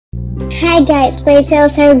Hi guys,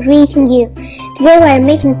 Playtales are greeting you. Today we are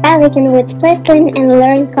making pelican with plasticine and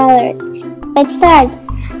learn colors. Let's start.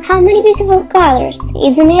 How many beautiful colors,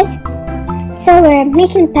 isn't it? So we're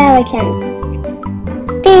making pelican.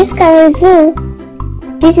 This color is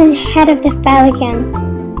blue. This is head of the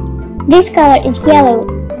pelican. This color is yellow.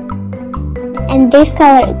 And this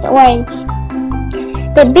color is orange.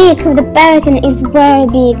 The beak of the pelican is very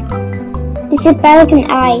big. This is pelican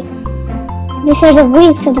eye. These are the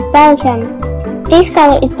wings of the pelican. This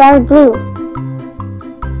color is dark blue.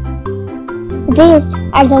 These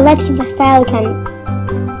are the legs of the pelican.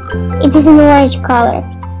 It is an orange color.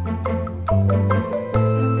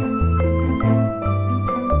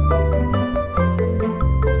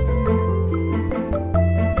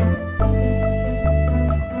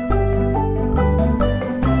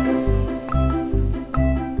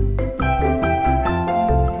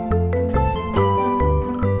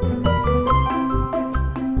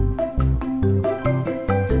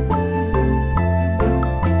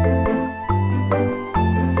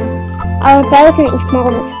 Our pelican is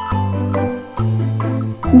smallest.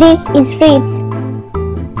 This is Fritz.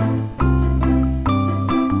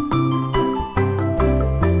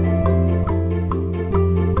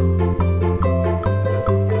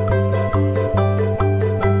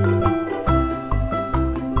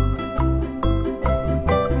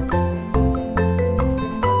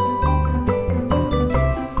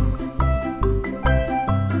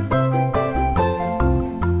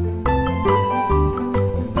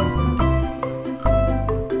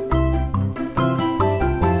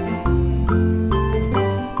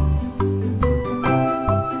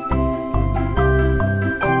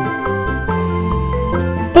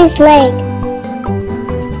 This leg.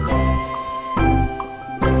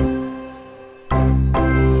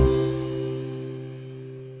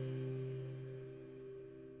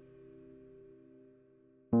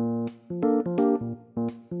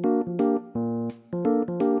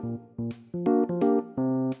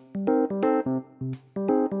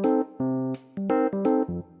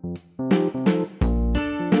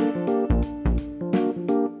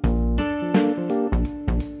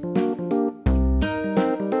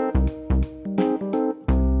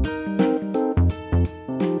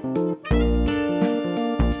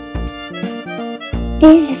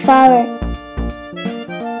 This is a flower.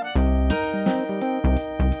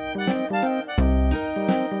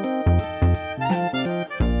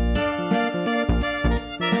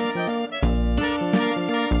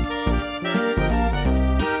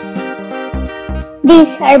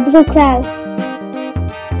 These are blue clouds.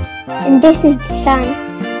 And this is the sun.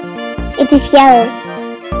 It is yellow.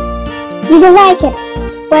 Did you like it?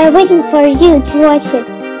 We're waiting for you to watch it.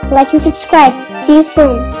 Like and subscribe. See you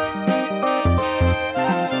soon.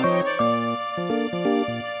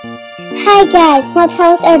 Hi guys,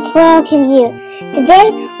 MultHouse are to welcome you.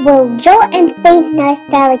 Today we'll draw and paint nice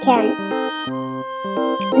pelican.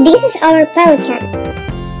 This is our pelican.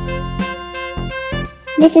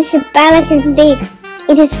 This is the pelican's beak.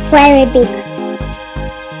 It is very big.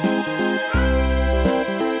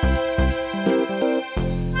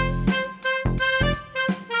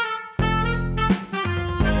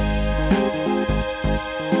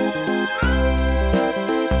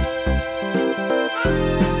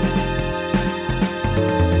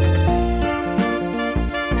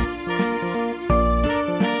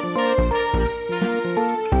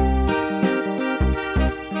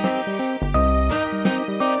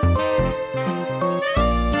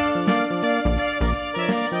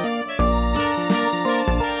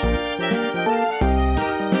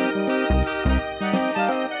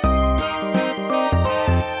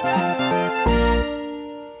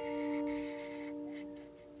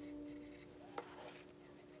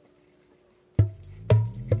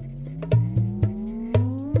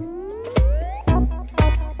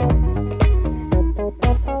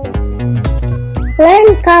 Learn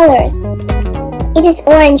colors. It is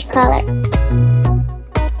orange color.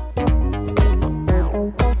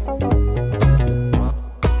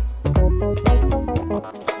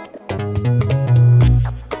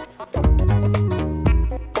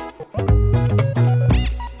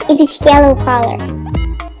 It is yellow color.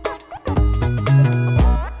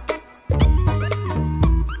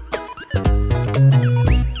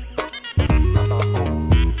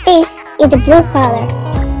 This is the blue color.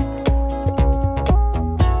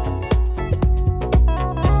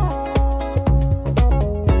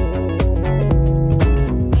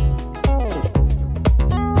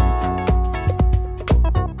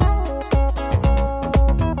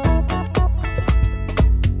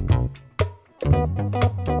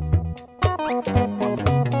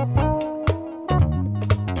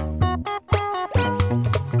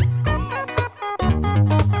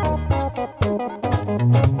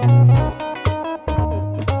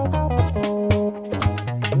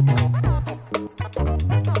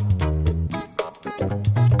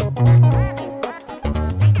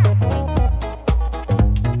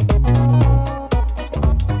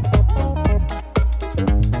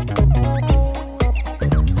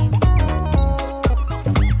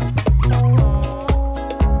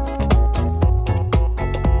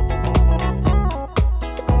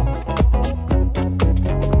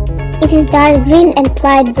 It is dark green and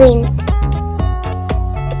light green.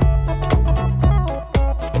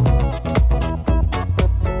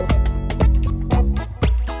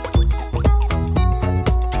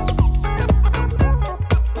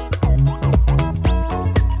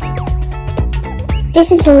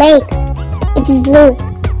 This is the lake. It is blue.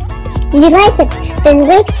 Did you like it? Then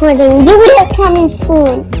wait for the new video coming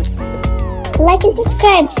soon. Like and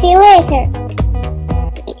subscribe. See you later.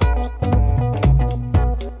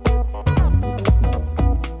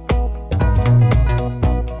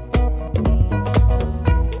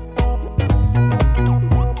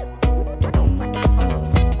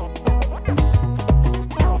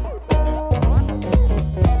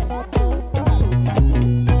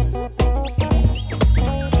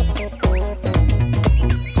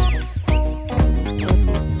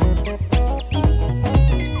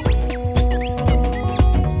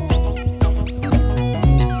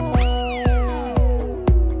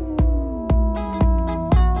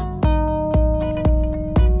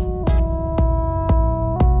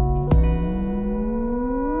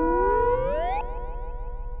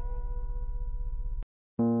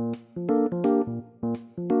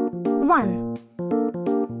 One,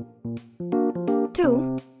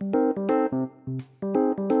 2,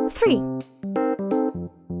 3,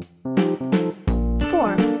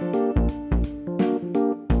 4,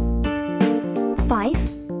 5,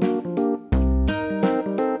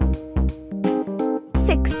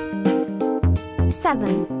 6, 7,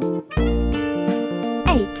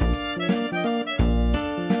 8,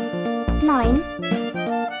 9,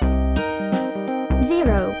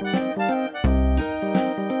 0.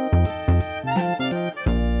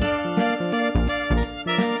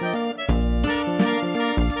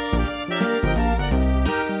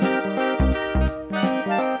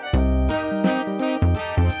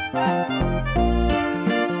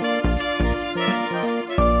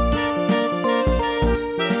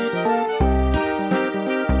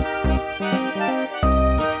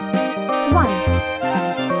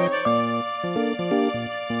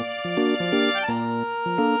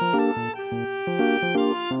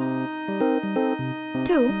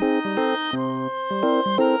 2,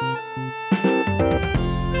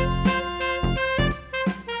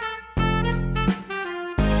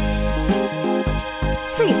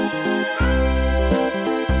 3,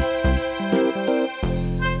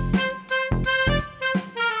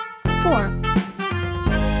 4,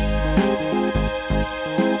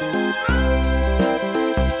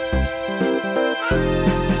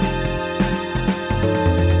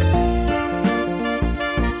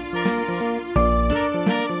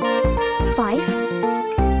 5,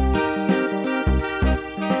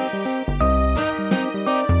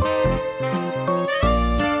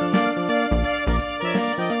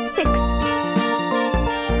 6,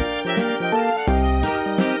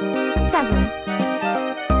 7,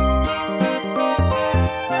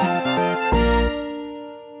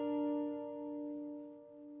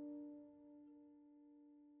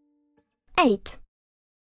 8,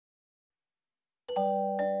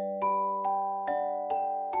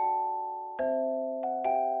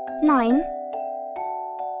 9,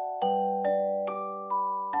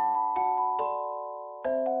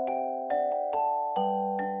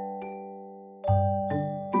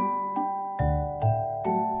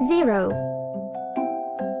 0.